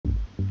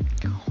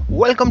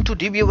Welcome to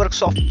DB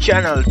Workshop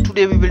channel.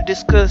 Today we will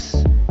discuss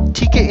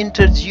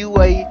Tkinter's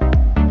GUI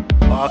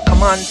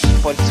commands.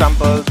 For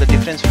example, the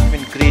difference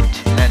between grid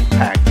and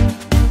pack.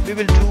 We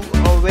will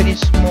do a very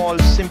small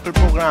simple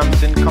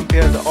programs and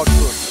compare the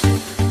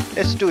output.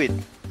 Let's do it.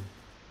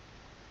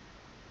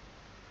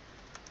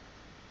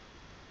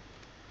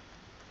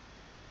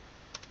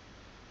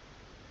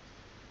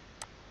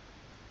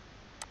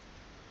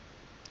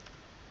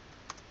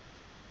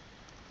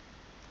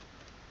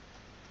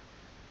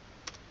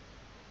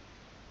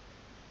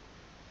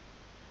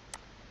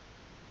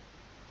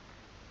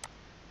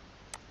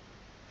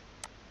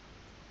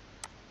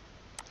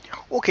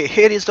 Okay,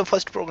 here is the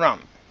first program.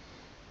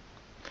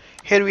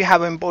 Here we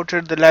have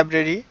imported the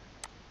library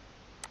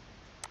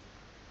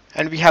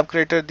and we have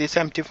created these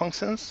empty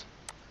functions,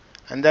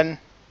 and then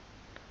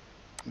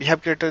we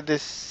have created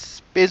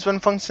this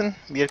page1 function.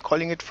 We are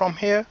calling it from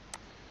here,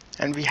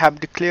 and we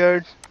have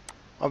declared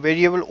a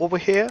variable over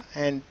here,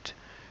 and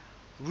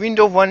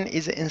window1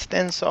 is an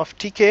instance of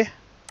tk,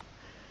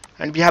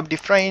 and we have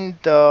defined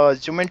the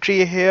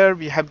geometry here.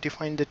 We have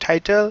defined the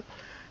title,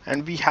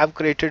 and we have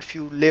created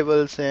few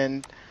labels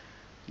and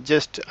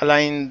just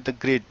align the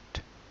grid.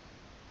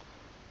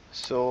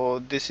 So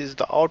this is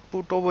the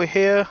output over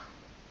here,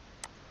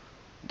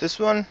 this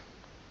one.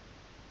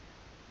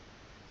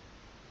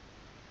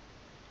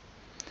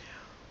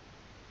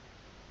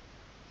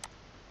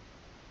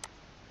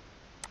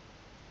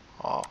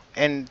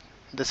 And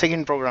the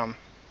second program,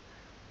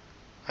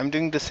 I'm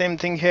doing the same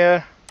thing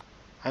here.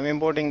 I'm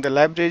importing the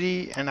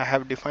library and I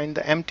have defined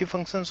the empty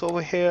functions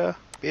over here.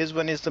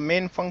 Page1 is the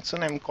main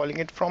function. I'm calling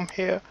it from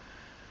here.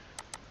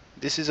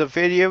 This is a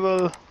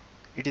variable.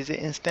 It is an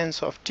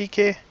instance of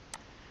tk,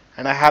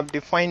 and I have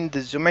defined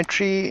the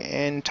geometry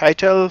and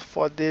title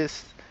for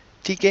this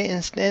tk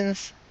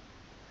instance,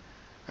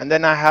 and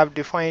then I have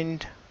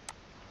defined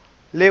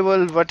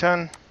label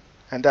button,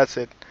 and that's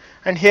it.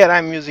 And here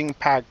I'm using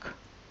pack.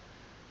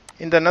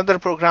 In the another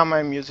program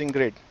I'm using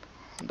grid.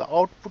 The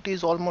output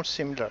is almost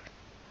similar.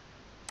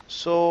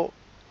 So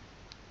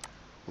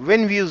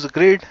when we use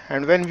grid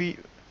and when we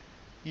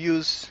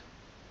use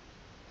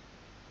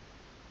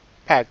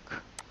pack,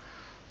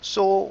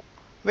 so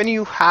when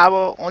you have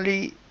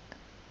only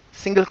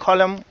single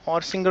column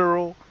or single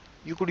row,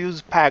 you could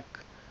use pack.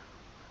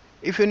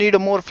 If you need a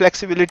more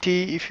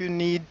flexibility, if you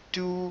need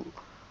to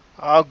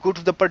go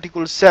to the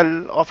particular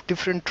cell of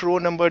different row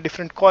number,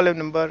 different column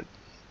number,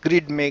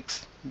 grid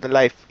makes the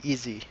life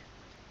easy.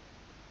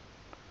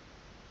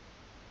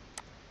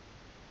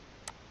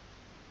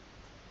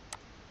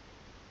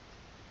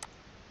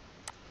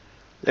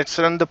 Let's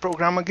run the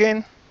program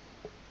again.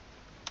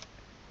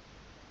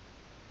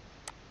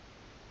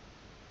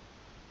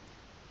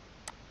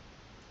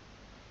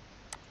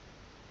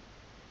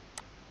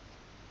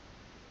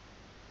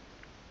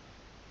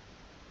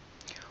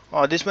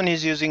 This one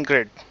is using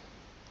grid.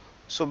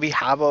 So we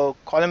have a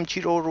column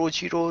 0, row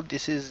 0.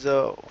 This is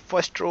the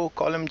first row,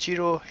 column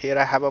 0. Here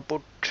I have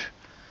put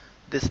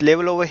this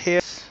label over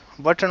here,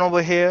 button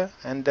over here,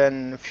 and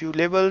then few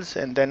labels,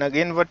 and then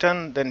again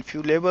button, then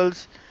few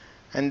labels,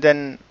 and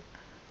then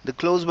the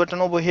close button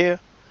over here.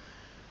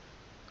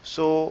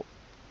 So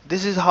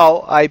this is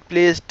how I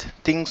placed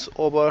things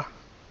over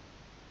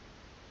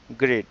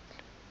grid.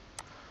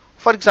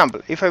 For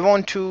example, if I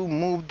want to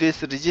move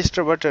this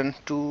register button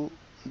to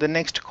the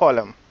next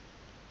column,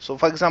 so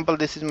for example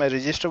this is my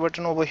register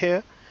button over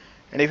here,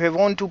 and if I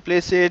want to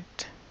place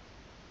it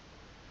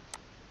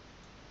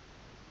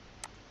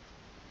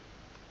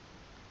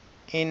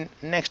in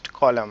next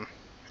column,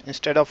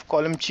 instead of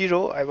column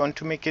 0 I want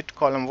to make it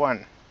column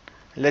 1.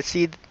 Let's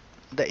see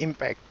the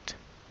impact.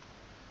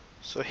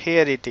 So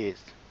here it is.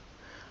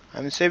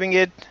 I'm saving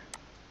it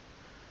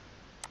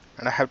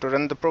and I have to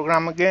run the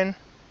program again.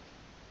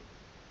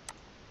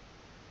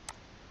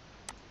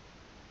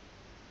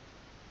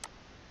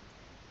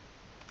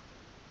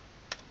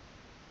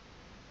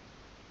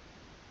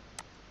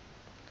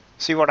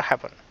 See what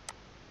happened.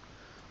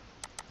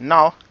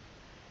 Now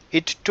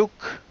it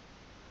took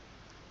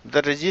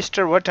the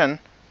register button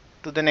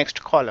to the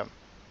next column.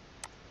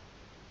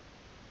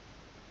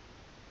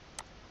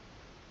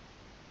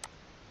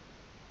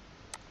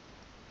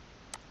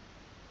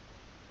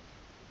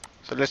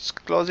 So let's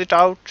close it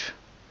out.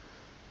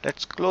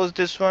 Let's close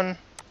this one,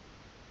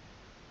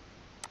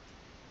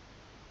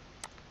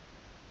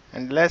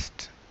 and let's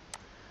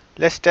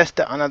test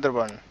the another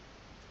one.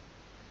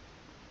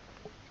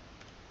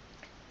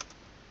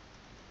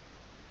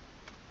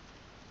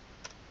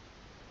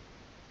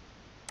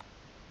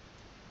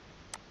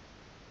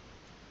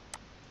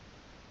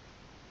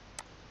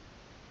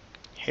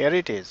 Here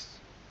it is.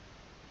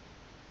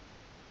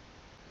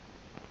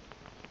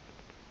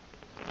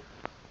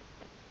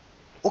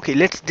 Okay,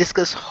 let's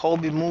discuss how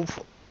we move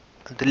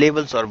the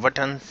labels or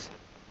buttons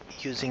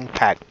using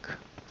pack.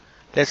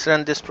 Let's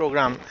run this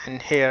program,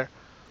 and here,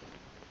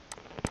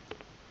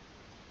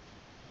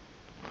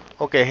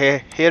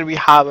 okay, here we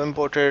have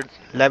imported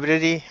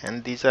library,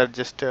 and these are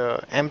just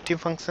empty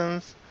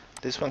functions.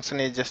 This function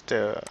is just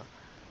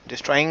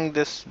destroying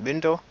this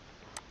window,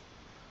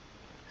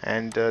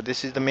 and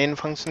this is the main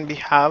function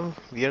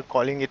we are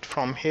calling it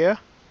from here.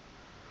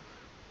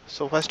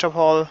 So first of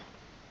all,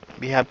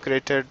 we have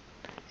created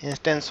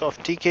instance of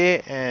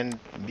TK, and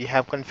we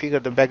have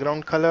configured the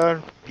background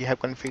color, we have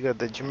configured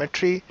the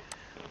geometry,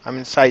 I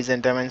mean size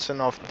and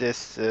dimension of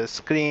this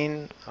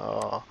screen,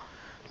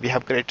 we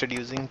have created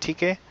using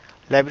TK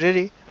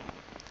library.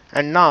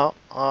 And now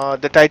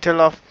the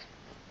title of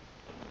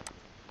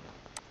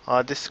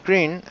this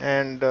screen,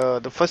 and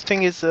the first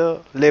thing is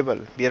a label.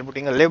 We are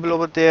putting a label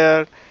over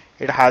there.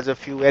 It has a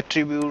few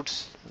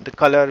attributes, the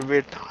color,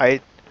 width,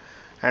 height,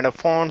 and a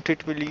font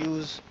it will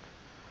use.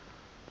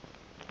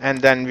 And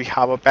then we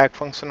have a pack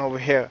function over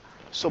here.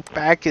 So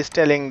pack is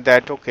telling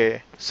that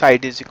okay,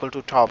 side is equal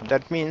to top.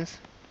 That means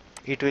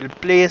it will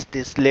place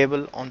this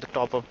label on the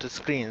top of the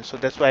screen. So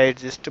that's why I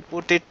just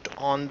put it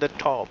on the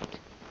top.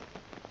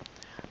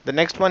 The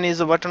next one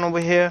is a button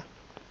over here,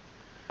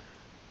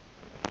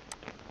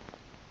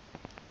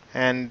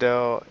 and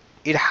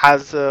it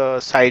has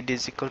a side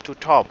is equal to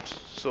top.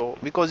 So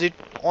because it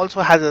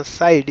also has a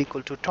side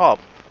equal to top,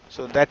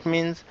 so that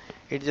means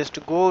it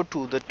just go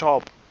to the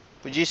top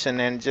position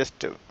and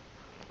just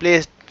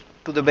place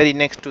to the very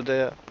next to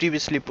the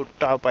previously put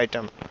top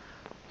item.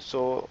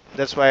 So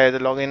that's why the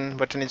login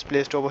button is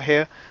placed over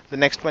here. The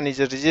next one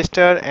is a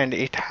register, and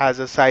it has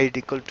a side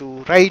equal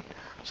to right,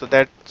 so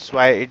that's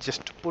why it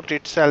just put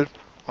itself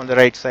on the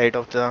right side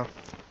of the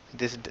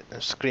this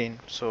screen.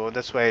 So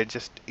that's why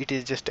it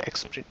is just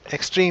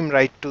extreme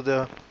right to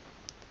the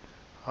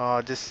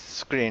this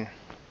screen.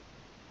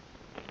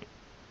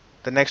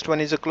 The next one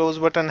is a close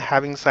button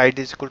having side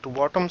is equal to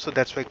bottom, so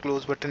that's why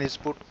close button is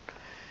put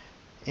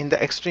in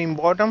the extreme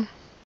bottom.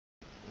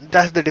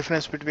 That's the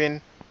difference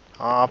between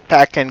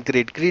pack and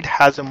grid. Grid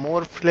has a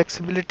more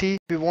flexibility. If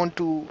we want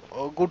to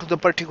go to the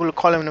particular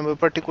column number,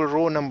 particular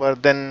row number,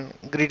 then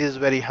grid is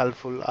very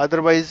helpful.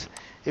 Otherwise,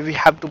 if we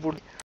have to put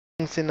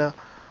things in a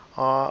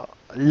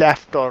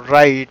left or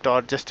right,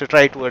 or just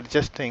try to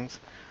adjust things,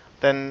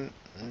 then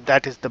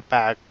that is the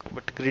pack.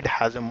 But grid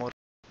has a more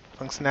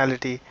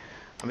functionality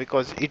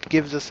because it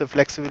gives us a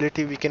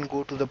flexibility. We can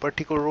go to the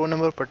particular row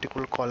number,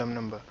 particular column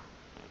number.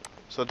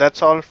 So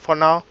that's all for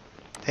now.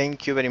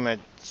 Thank you very much.